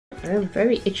I have a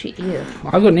very itchy ear.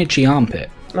 I've got an itchy armpit.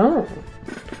 Oh.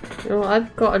 Well,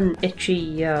 I've got an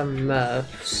itchy,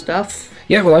 stuff.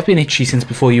 Yeah, well, I've been itchy since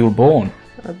before you were born.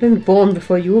 I've been born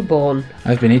before you were born.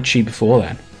 I've been itchy before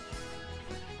then.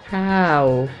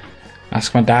 How?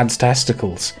 Ask my dad's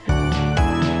testicles.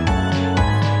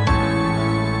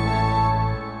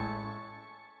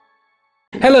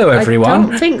 Hello, everyone. I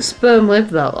don't think sperm live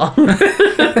that long.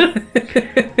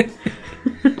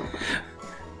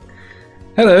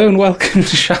 Hello, and welcome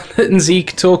to Charlotte and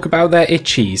Zeke talk about their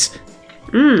itchies.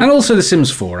 And also The Sims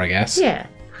 4, I guess. Yeah.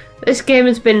 This game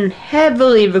has been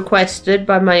heavily requested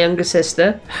by my younger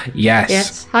sister. Yes.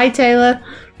 Yes. Hi, Taylor.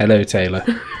 Hello, Taylor.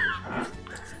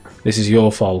 This is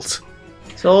your fault.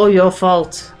 It's all your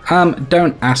fault.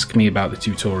 Don't ask me about the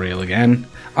tutorial again.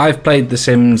 I've played The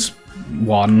Sims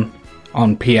 1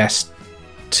 on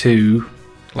PS2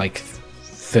 like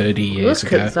 30 years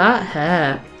ago. Look at that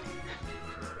hair.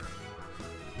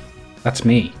 That's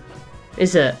me.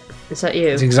 Is it? Is that you?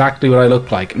 It's exactly what I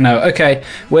look like. No, okay.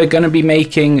 We're going to be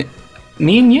making...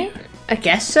 Me and you? I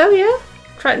guess so, yeah.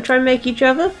 Try and make each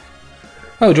other.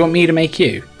 Oh, do you want me to make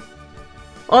you?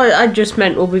 Oh, I just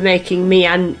meant we'll be making me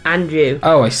and you.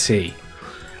 Oh, I see.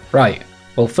 Right.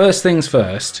 Well, first things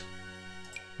first.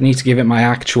 I need to give it my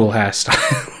actual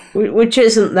hairstyle. Which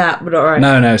isn't that, but alright.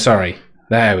 No, sorry.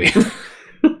 There we go.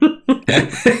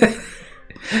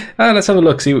 Let's have a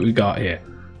look, see what we've got here.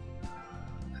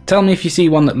 Tell me if you see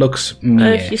one that looks me.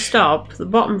 If you stop, the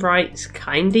bottom right's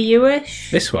kinda you-ish.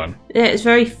 This one? Yeah, it's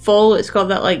very full. It's got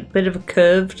that like bit of a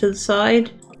curve to the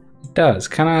side. It does.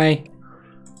 Can I...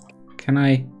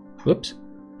 Whoops.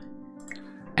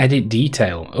 Edit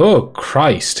detail. Oh,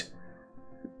 Christ.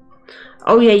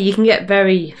 Oh yeah, you can get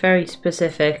very, very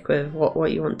specific with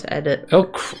what you want to edit.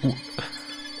 Oh,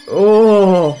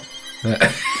 Oh.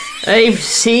 I've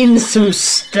seen some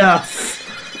stuff.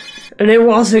 And it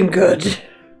wasn't good.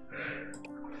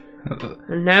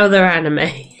 And now they're anime.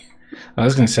 I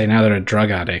was going to say now they're a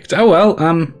drug addict. Oh well,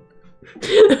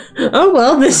 Oh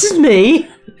well, this is me.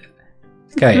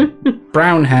 Okay,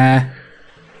 brown hair.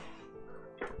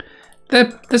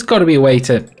 There's got to be a way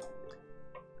to...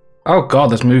 Oh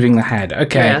god, that's moving the head.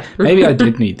 Okay, Yeah. maybe I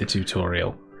did need the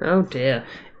tutorial. Oh dear.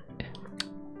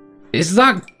 Is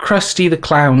that Krusty the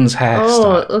Clown's Oh,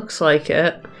 hairstyle? it looks like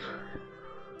it.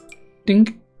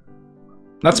 Ding.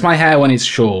 That's my hair when it's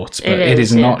short, but it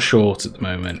is yeah. not short at the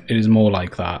moment. It is more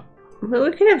like that. But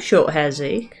we can have short hair,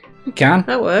 Zeke. You can.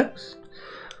 That works.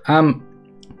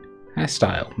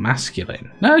 Hairstyle,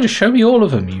 masculine. No, just show me all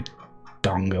of them, you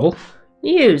dongle.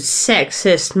 You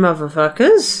sexist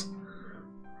motherfuckers.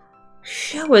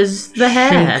 Show us the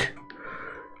hair.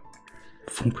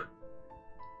 Thump.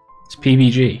 It's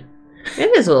PBG.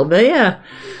 It is a little bit, yeah.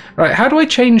 Right, how do I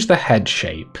change the head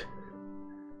shape?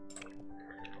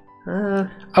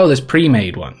 Oh, there's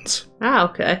pre-made ones. Ah,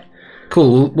 okay.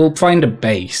 Cool, we'll find a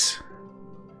base.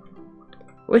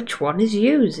 Which one is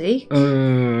you, Zeke? I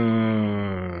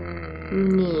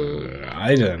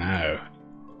don't know.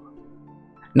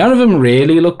 None of them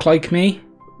really look like me.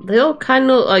 They all kind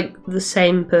of look like the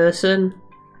same person.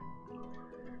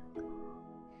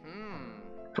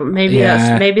 But maybe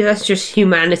that's just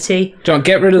humanity. John,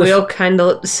 get rid of We all kind of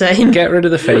look the same. Get rid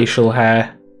of the facial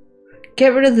hair.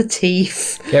 Get rid of the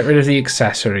teeth. Get rid of the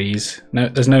accessories. No,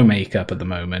 there's no makeup at the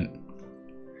moment.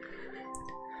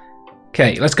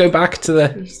 Okay, let's go back to the...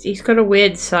 He's got a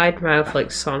weird side mouth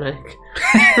like Sonic.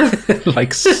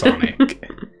 like Sonic.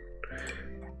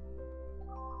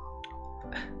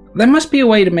 There must be a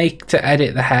way to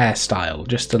edit the hairstyle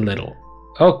just a little.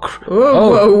 Oh,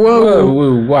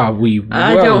 whoa. Wow,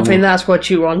 I don't think that's what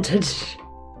you wanted.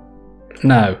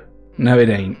 No, it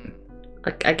ain't.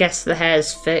 I guess the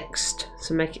hair's fixed,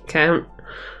 so make it count.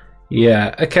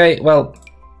 Yeah, okay, well...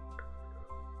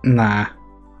 Nah.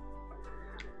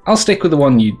 I'll stick with the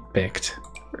one you picked.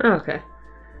 Okay.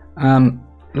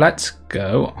 Let's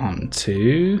go on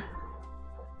to...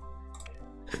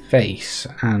 face,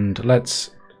 and let's...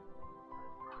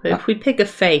 If we pick a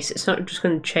face, it's not just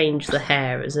going to change the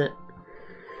hair, is it?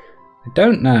 I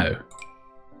don't know.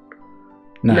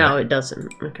 No, it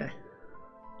doesn't. Okay.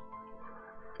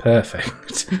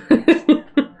 Perfect.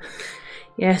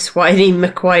 Yes, Whitey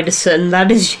McWiderson,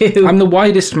 that is you. I'm the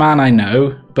widest man I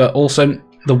know, but also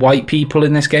the white people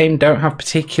in this game don't have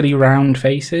particularly round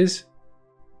faces.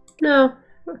 No.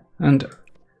 And...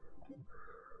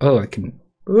 Oh, I can...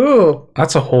 Ooh.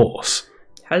 That's a horse.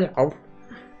 Hello.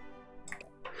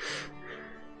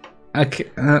 Okay,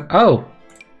 oh.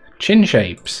 Chin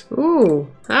shapes. Ooh,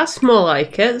 that's more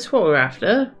like it. That's what we're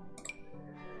after.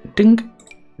 Dink.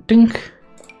 Dink.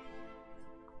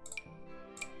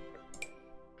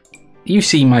 You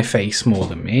see my face more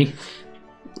than me.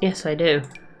 Yes, I do.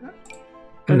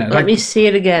 No, Let me see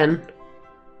it again.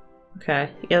 Okay.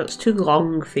 Yeah, it's too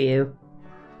long for you.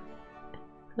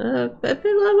 A bit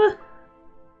lower.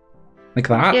 Like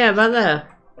that? Yeah, about there.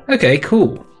 Okay,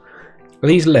 cool. Are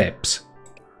these lips?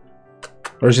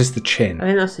 Or is this the chin? I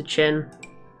think that's the chin.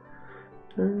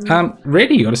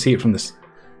 Really? You gotta see it from this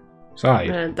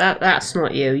side. That's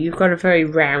not you. You've got a very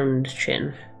round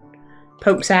chin.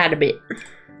 Pokes out a bit.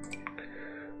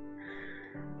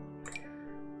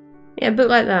 Yeah, a bit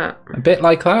like that. A bit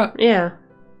like that? Yeah.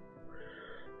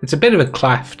 It's a bit of a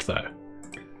cleft, though.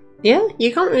 Yeah?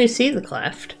 You can't really see the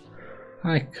cleft.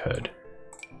 I could.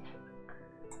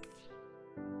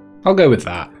 I'll go with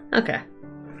that. Okay.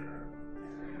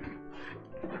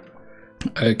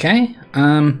 Okay.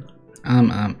 Can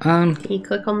you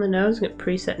click on the nose and get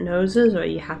preset noses, or are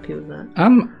you happy with that?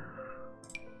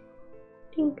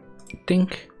 Dink.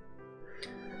 Dink.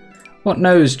 What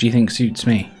nose do you think suits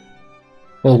me?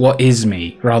 Well, what is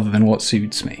me, rather than what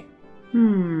suits me?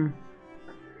 I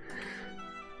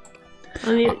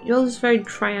mean, yours is very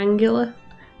triangular.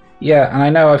 Yeah, and I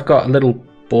know I've got a little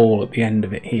ball at the end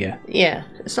of it here. Yeah,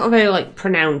 it's not a very, like,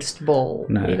 pronounced ball.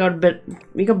 No. You got a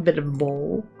bit of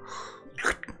ball.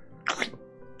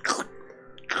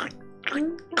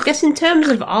 I guess in terms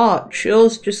of arch,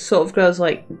 yours just sort of goes,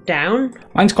 like, down.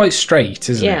 Mine's quite straight,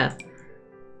 isn't Yeah.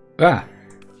 it?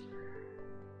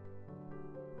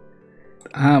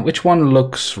 Which one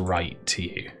looks right to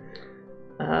you?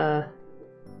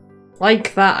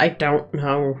 Like that, I don't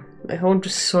know. They all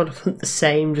just sort of look the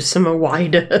same, just some are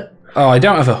wider. Oh, I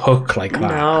don't have a hook like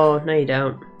that. No, you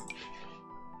don't.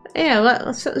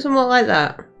 Yeah, somewhat like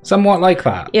that. Somewhat like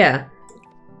that? Yeah.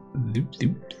 Doop,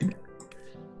 doop, doop.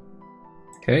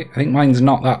 Okay, I think mine's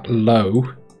not that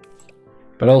low.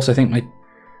 But I also think my...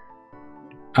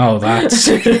 Oh, that's...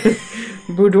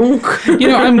 Budunk. You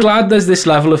know, I'm glad there's this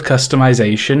level of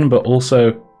customization, but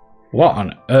also, what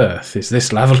on earth is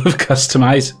this level of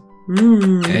customization?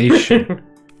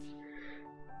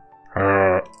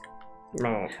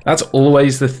 That's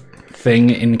always the thing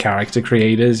in character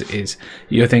creators, is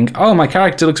you think, oh, my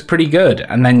character looks pretty good,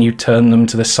 and then you turn them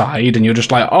to the side and you're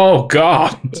just like, oh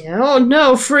god. Yeah, oh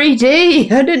no,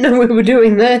 3D! I didn't know we were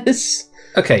doing this.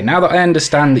 Okay, now that I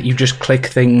understand that you just click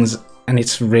things and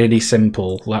it's really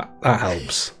simple, that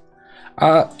helps.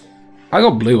 I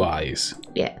got blue eyes.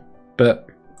 Yeah. But,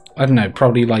 I don't know,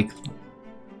 probably like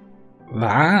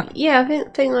that? Yeah, I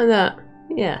think like that.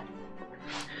 Yeah.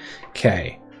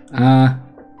 Okay.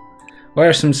 Where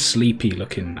are some sleepy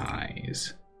looking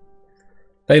eyes?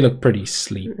 They look pretty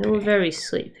sleepy. They were very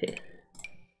sleepy.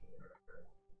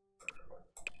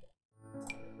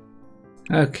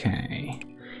 Okay.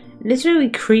 It's really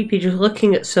creepy just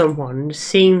looking at someone and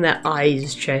seeing their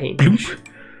eyes change.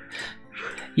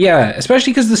 Yeah,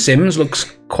 especially because The Sims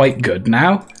looks quite good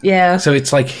now. Yeah. So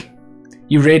it's like,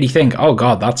 you really think, oh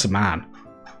god, that's a man.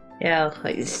 Yeah,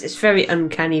 like it's very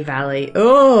uncanny valley.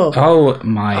 Oh! Oh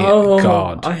my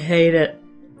god. I hate it.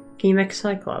 Can you make a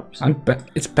Cyclops?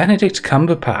 It's Benedict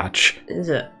Cumberbatch. Is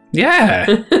it? Yeah!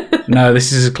 No,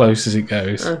 this is as close as it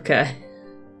goes. Okay.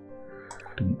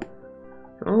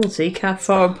 Oh, Zeke, how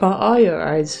far apart are your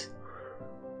eyes?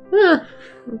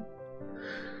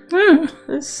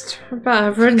 That's about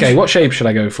average. Okay, what shape should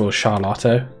I go for,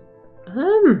 Charlotto? You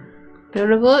wanna have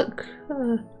a look?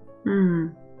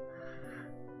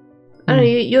 I don't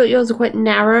know, yours are quite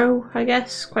narrow, I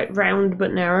guess. Quite round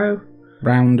but narrow.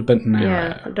 Round but narrow.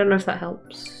 Yeah, I don't know if that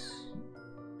helps.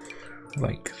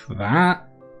 Like that.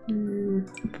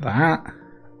 That.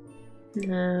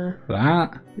 Nah.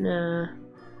 That. Nah.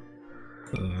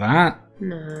 That.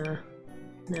 Nah.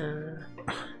 Nah.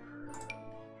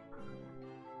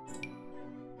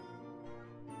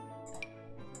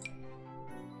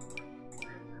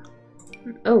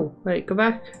 Oh, wait, go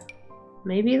back.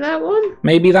 Maybe that one?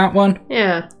 Maybe that one?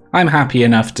 Yeah. I'm happy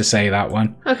enough to say that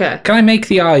one. Okay. Can I make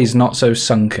the eyes not so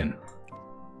sunken?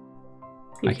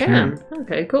 You can.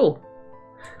 Okay, cool.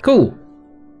 Cool.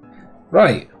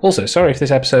 Right. Also, sorry if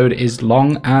this episode is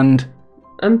long and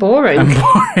boring.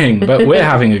 But we're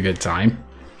having a good time.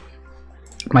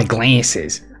 My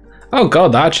glasses. Oh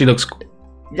god, that actually looks...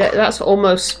 That's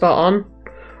almost spot on.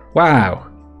 Wow.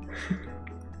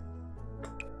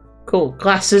 Cool.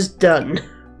 Glasses done.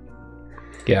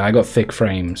 Yeah, I got thick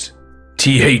frames.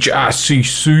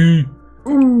 THICC.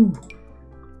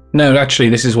 No, actually,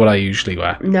 this is what I usually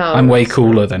wear. No. I'm way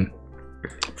cooler than...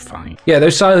 Fine. Yeah,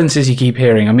 those silences you keep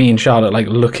hearing are me and Charlotte, like,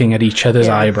 looking at each other's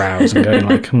eyebrows and going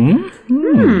like,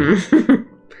 Let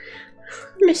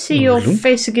me see your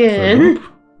face again.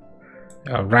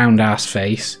 A round-ass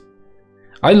face.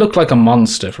 I look like a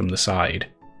monster from the side.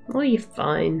 Oh, you're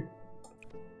fine.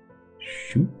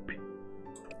 Shoop.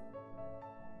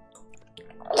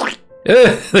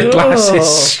 The glasses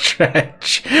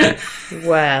stretch.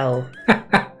 Well.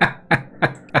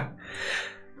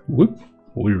 Whoop.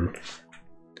 Whoop.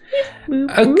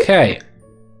 Okay.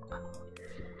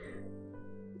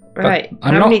 Right.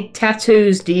 How many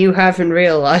tattoos do you have in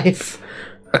real life?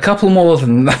 A couple more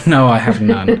than that. No, I have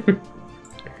none.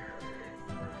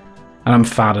 And I'm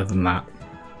fatter than that.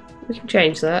 We can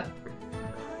change that.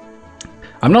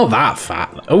 I'm not that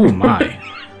fat. Oh my.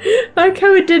 Like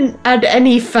how it didn't add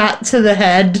any fat to the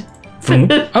head.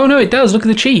 Oh no, it does. Look at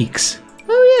the cheeks.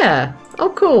 Oh yeah. Oh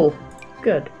cool.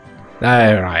 Good.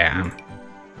 There I am.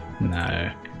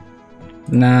 No.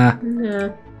 Nah.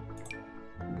 No.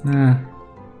 Nah.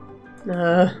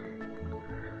 No.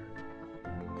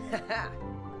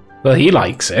 Well, he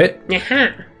likes it.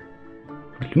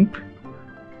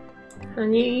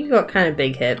 And you got kind of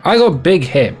big hips. I got big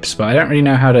hips, but I don't really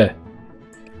know how to...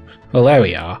 Well, there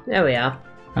we are. There we are.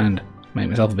 And make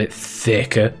myself a bit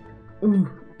thicker. Ooh.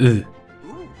 Ugh.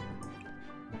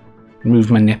 Move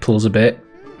my nipples a bit.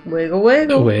 Wiggle,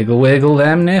 wiggle. Wiggle, wiggle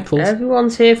them nipples.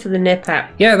 Everyone's here for the nip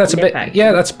act. Yeah, that's a bit... action.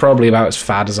 Yeah, that's probably about as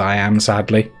fat as I am,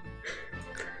 sadly.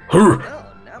 Oh,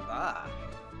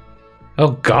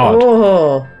 God.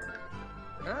 Oh.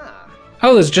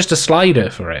 Oh, there's just a slider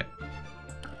for it.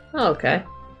 Okay.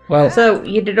 Well, So,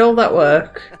 you did all that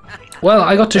work. well,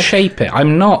 I got to shape it.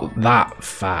 I'm not that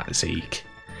fat, Zeke.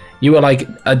 You were like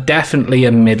definitely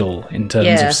a middle in terms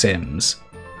Yeah. of Sims.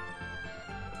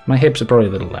 My hips are probably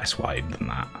a little less wide than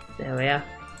that. There we are.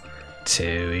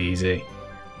 Too easy.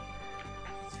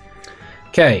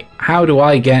 Okay, how do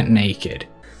I get naked?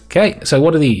 Okay, so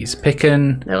what are these?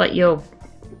 Picken. They're like your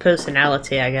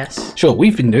personality, I guess. Sure,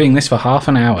 we've been doing this for half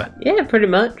an hour. Yeah, pretty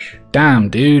much. Damn,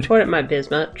 dude. Thought it might be as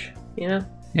much, you know?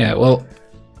 Yeah, well,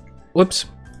 whoops.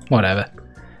 Whatever.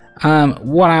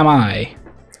 What am I?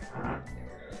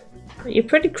 You're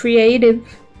pretty creative.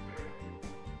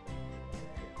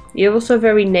 You're also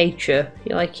very nature.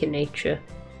 You like your nature.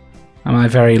 Am I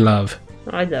very love?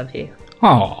 I love you.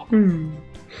 Oh.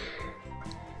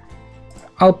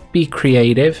 I'll be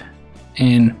creative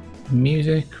in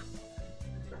music.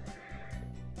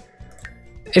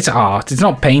 It's art. It's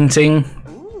not painting,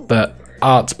 but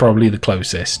art's probably the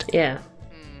closest. Yeah.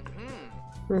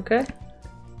 Okay.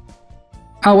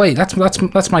 Oh wait,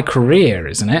 that's my career,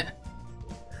 isn't it?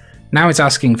 Now it's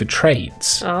asking for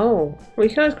traits. Oh. Well, you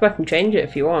can always go back and change it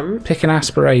if you want. Pick an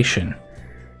aspiration.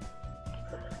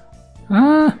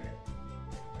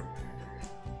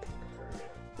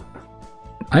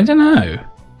 I don't know.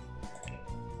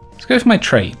 Let's go for my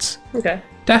traits. Okay.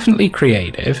 Definitely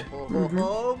creative.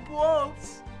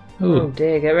 Oh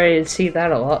dear, get ready to see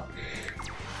that a lot.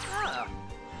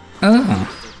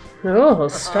 Oh. Oh,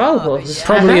 Star Wars.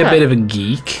 Probably a bit of a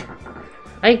geek.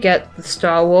 I get the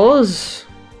Star Wars.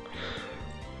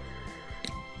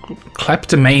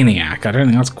 Kleptomaniac. I don't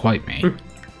think that's quite me.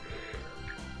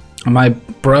 Am I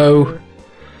bro?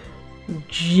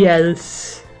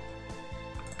 Jealous.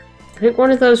 I think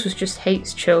one of those was just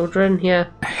hates children, yeah.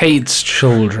 Hates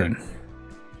children.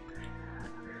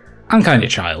 I'm kind of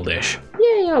childish.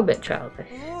 Yeah, you're a bit childish.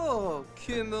 Oh,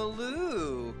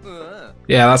 Kimaloo.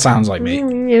 Yeah, that sounds like me.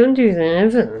 You don't do that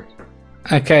ever.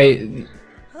 Okay,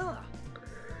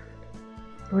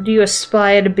 What do you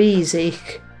aspire to be,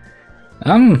 Zeke?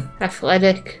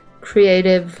 Athletic,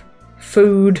 creative,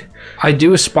 food. I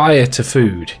do aspire to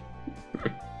food.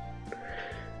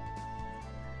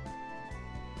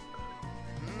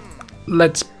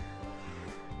 Let's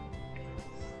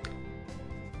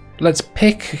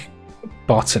pick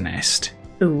botanist.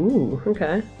 Ooh,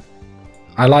 okay.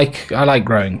 I like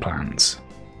growing plants.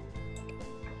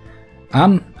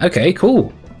 Okay,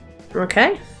 cool.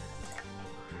 Okay.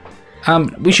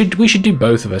 We should do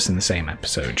both of us in the same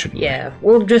episode, shouldn't we? Yeah,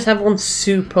 we'll just have one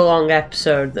super long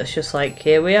episode that's just like,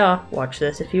 here we are, watch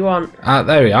this if you want.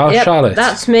 There we are, Yep, Charlotte.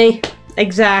 that's me.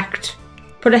 Exact.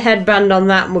 Put a headband on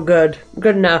that and we're good.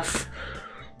 Good enough.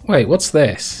 Wait, what's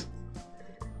this?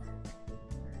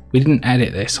 We didn't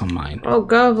edit this on mine. Oh,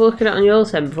 go have a look at it on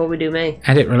yours then before we do me.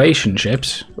 Edit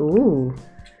relationships. Ooh.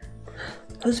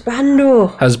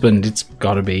 Husbando. Husband, it's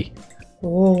gotta be.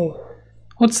 Oh.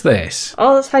 What's this?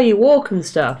 Oh, that's how you walk and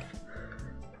stuff.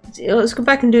 Let's go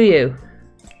back and do you.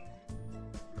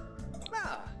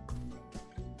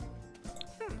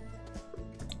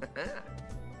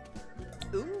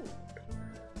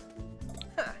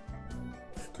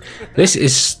 This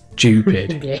is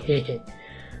stupid.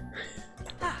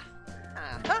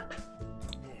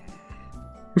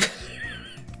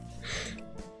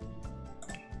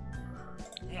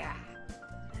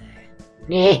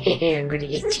 I'm gonna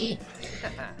get you.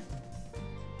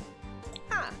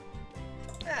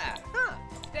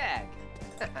 Dag.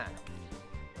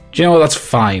 Do you know what? That's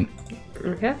fine.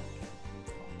 Okay.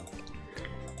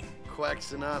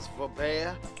 Quaxanas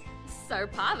Vobea. Sir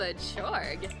Pava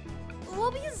Chorg.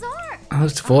 Wobizar. Oh,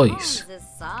 it's voice.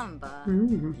 Samba.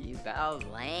 Mm. You bow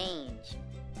lange.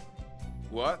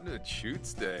 What a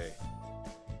choots day.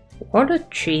 What a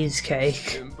cheesecake.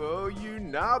 Timbo you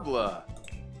nabla.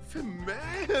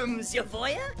 Femams.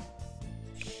 Yavoya?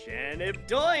 Shanib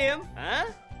Doyam, huh?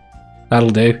 That'll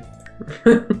do.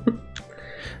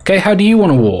 Okay, how do you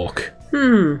want to walk?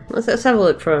 Let's have a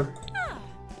look for him.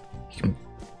 You can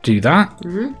do that.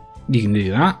 Mm-hmm. You can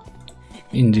do that.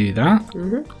 You can do that.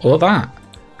 Mm-hmm. Or that.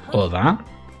 Or that.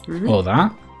 Mm-hmm. Or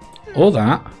that. Or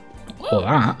that. Or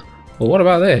that. Well, what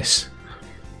about this?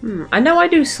 I know I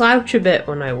do slouch a bit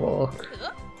when I walk.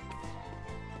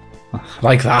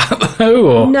 Like that,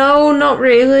 though? Or No, not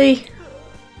really.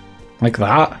 like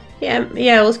that?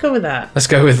 Yeah, let's go with that. Let's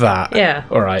go with that. Yeah.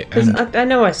 Alright. 'Cause And I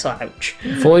know I slouch.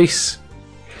 voice.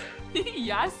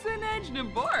 Yasin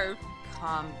Ejnaborf.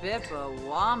 Kambipa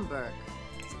Womberg.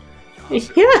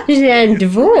 Yeah, and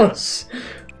divorce.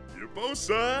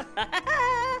 Yerbosa.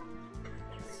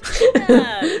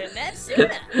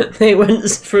 They went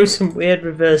through some weird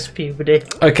reverse puberty.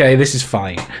 Okay, this is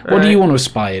fine. What do you want to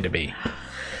aspire to be?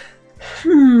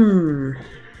 I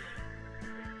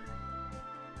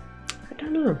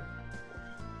don't know.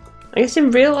 I guess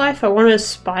in real life I want to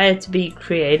aspire to be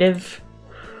creative.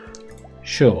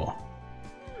 Sure.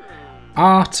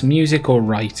 Art, music, or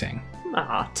writing?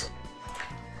 Art.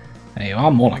 There you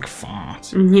are, more like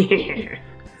fart. Yeah.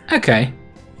 Okay.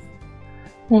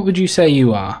 What would you say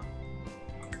you are?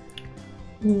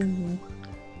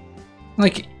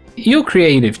 Like, you're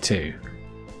creative too.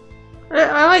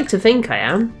 I like to think I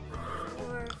am.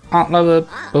 Art lover,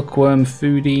 bookworm,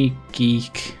 foodie,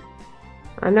 geek.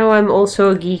 I know I'm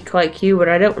also a geek like you, but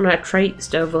I don't want our traits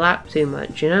to overlap too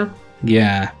much, you know?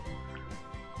 Yeah.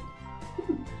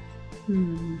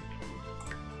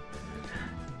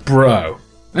 Bro.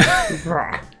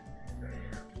 Bruh. I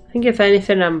think if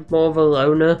anything I'm more of a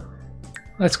loner.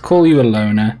 Let's call you a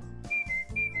loner.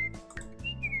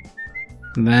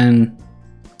 Then,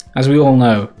 as we all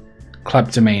know,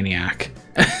 kleptomaniac.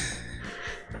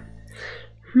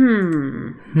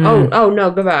 Oh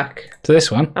no, go back. To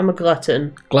this one. I'm a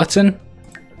glutton. Glutton?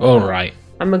 Alright.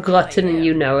 I'm a glutton and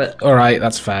you know it. Alright,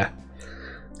 that's fair.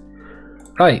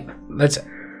 Right, let's...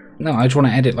 No, I just want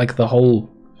to edit, like, the whole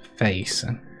face.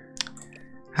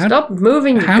 Stop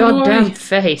moving your how do goddamn I-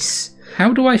 face.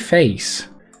 How do I face?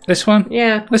 This one?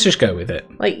 Yeah, Let's just go with it.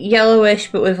 like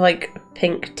yellowish but with like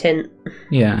pink tint.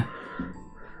 Yeah.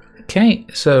 Okay,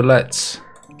 so let's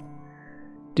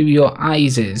do your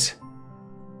eyes.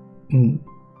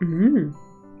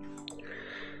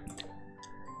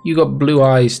 You got blue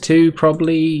eyes too,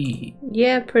 probably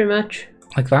Yeah, pretty much.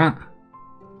 like that,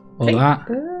 or that,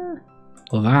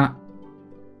 or that.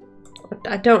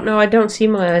 I don't know. I don't see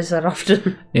my eyes that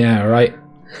often. Yeah, right.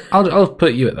 I'll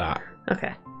put you at that.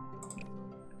 Okay.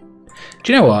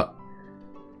 Do you know what?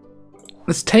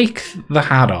 Let's take the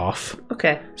hat off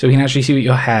Okay. so we can actually see what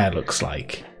your hair looks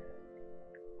like.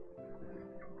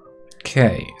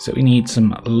 Okay, so we need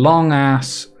some long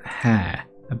ass hair,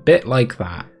 a bit like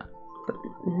that.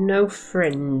 No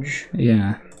fringe.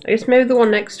 Yeah, I guess maybe the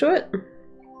one next to it.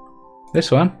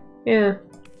 this one. Yeah.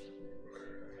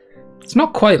 It's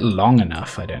not quite long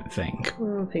enough, I don't think. I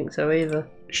don't think so either.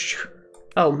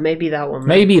 Oh, maybe that one. then.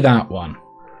 Maybe that one.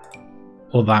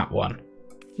 Or that one.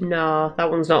 No, that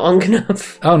one's not long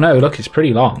enough. Oh no, look, it's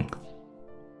pretty long.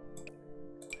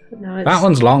 No, it's... That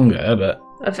one's longer, but...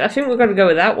 I think we've got to go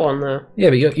with that one though. Yeah,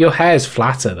 but your hair's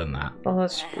flatter than that. Oh,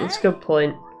 that's a good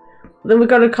point. Then we've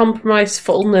got to compromise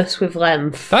fullness with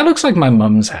length. That looks like my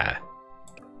mum's hair.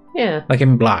 Yeah. Like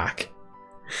in black.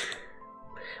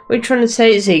 What are you trying to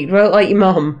say, Zeke? Do I look like your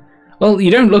mum? Well,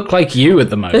 you don't look like you at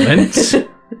the moment.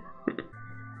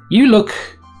 You look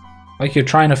like you're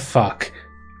trying to fuck.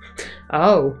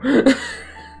 Oh.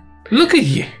 Look at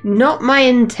you. Not my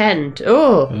intent.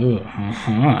 Oh. Ooh,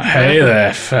 uh-huh. Hey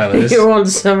there, fellas. You want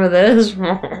some of this?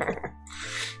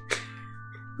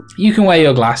 You can wear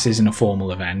your glasses in a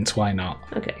formal event, why not?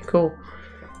 Okay, cool.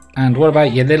 And what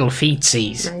about your little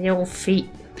feetsies? My little feet.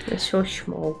 They're so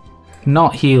small.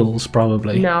 Not heels,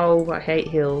 probably. No, I hate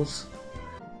heels.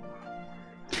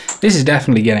 This is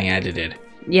definitely getting edited.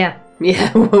 Yeah,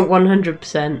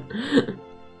 100%.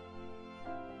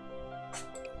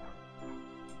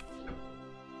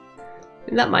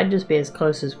 That might just be as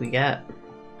close as we get.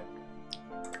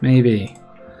 Maybe.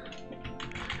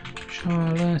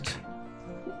 Charlotte.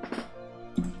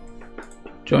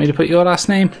 you want me to put your last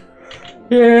name?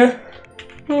 Yeah.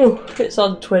 Oh, it's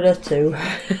on Twitter too.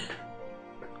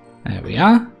 There we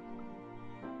are.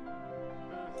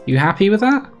 You happy with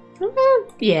that?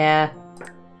 Yeah.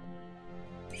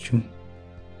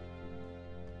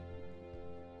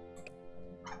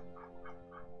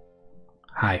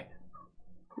 Hi.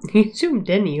 He zoomed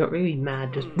in, he got really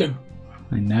mad. Just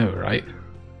I know, right?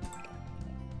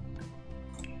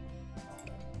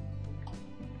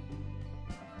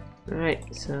 Right,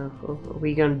 so are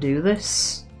we gonna do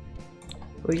this?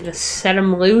 Are we gonna set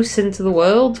him loose into the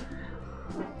world?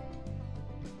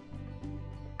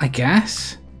 I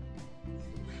guess.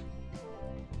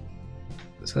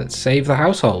 So let's save the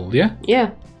household, yeah?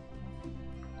 Yeah.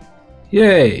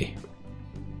 Yay!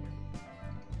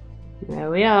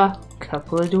 There we are.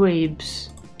 Couple of dweebs.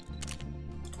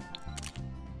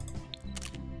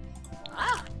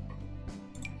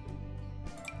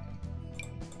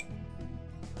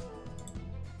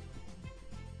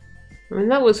 I mean,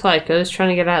 that was like I was trying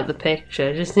to get out of the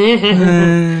picture. Just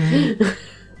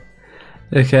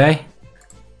Okay.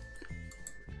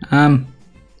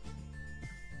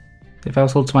 If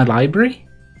household to my library?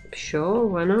 Sure,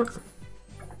 why not?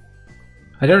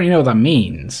 I don't really know what that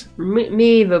means.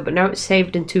 Me either, but now it's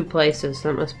saved in 2 places.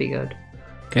 That must be good.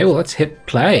 Okay, well let's hit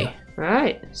play.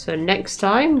 Right, so next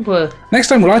time we're... Next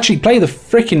time we'll actually play the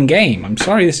frickin' game. I'm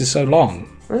sorry this is so long.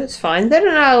 Well, it's fine. They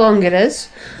don't know how long it is.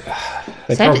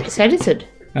 They prob- It's edited.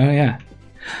 Oh yeah.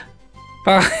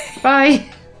 Bye. Bye.